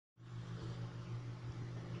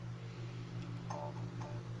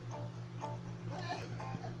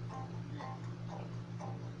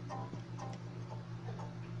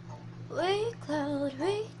But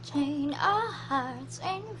we chain our hearts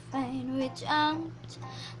in vain. We jumped,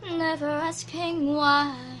 never asking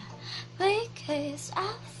why. We kissed,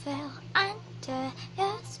 I fell under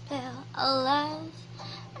your spell of love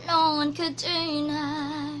no one could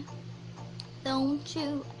deny. Don't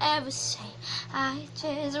you ever say I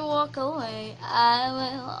just walk away. I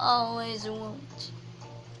will always want you.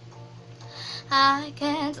 I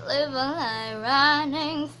can't live a lie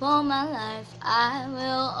running for my life. I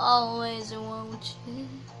will always want you.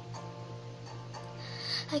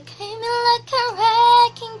 I came in like a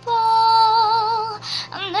wrecking ball.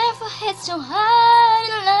 I never hit so hard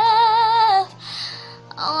in love.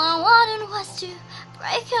 All I wanted was to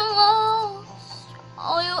break your walls.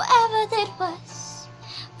 All you ever did was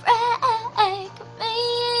break me.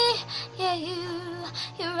 Yeah, you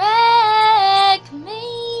wrecked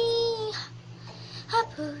me. I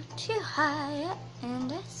put you higher in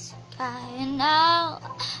the sky, and now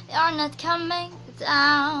you're not coming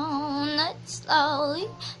down. It slowly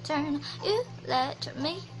turned, you let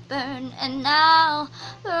me burn, and now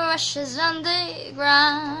the rush is on the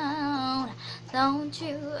ground. Don't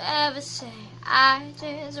you ever say I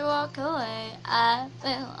just walk away. I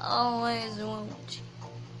will always want you.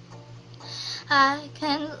 I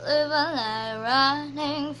can't live a lie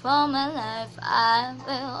running for my life. I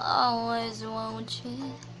will always want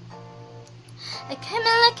you. I came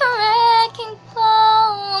in like a wrecking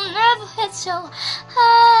ball. Never hit so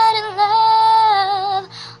hard in love.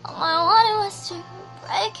 All I wanted was to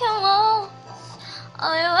break your walls.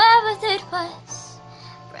 All you ever did was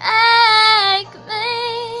break me.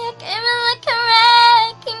 I came in like a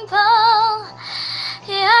wrecking ball.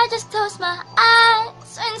 Yeah, I just closed my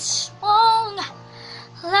eyes and swung.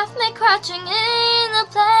 Left me crouching in the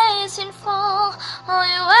place and fall. All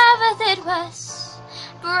you ever did was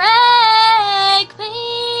break me.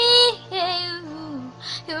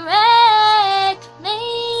 You wrecked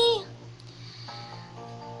me.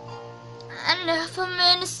 I never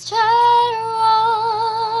meant to start a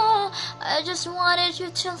war. I just wanted you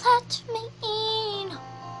to let me in.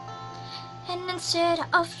 And instead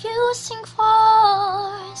of using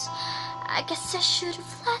force, I guess I should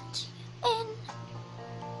have let you in.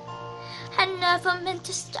 I never meant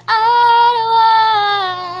to start a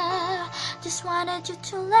war. Just wanted you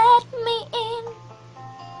to let me in.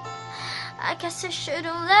 I guess I should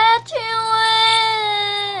have let you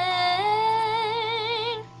in.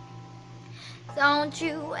 Don't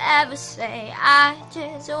you ever say I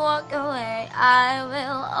just walk away. I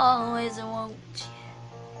will always want you.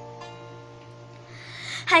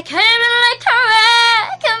 I came in like a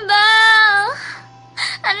wrecking ball.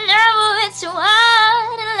 I never hit so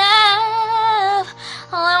hard in love.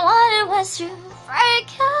 All I wanted was to break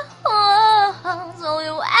your walls. All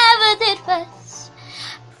you ever did was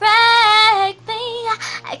break me.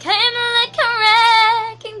 I came in like a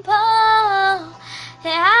wrecking ball.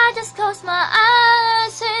 Yeah, I just closed my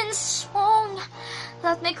eyes and swung.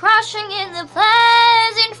 Left me crashing in the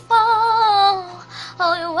place and fall.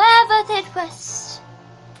 All you ever did was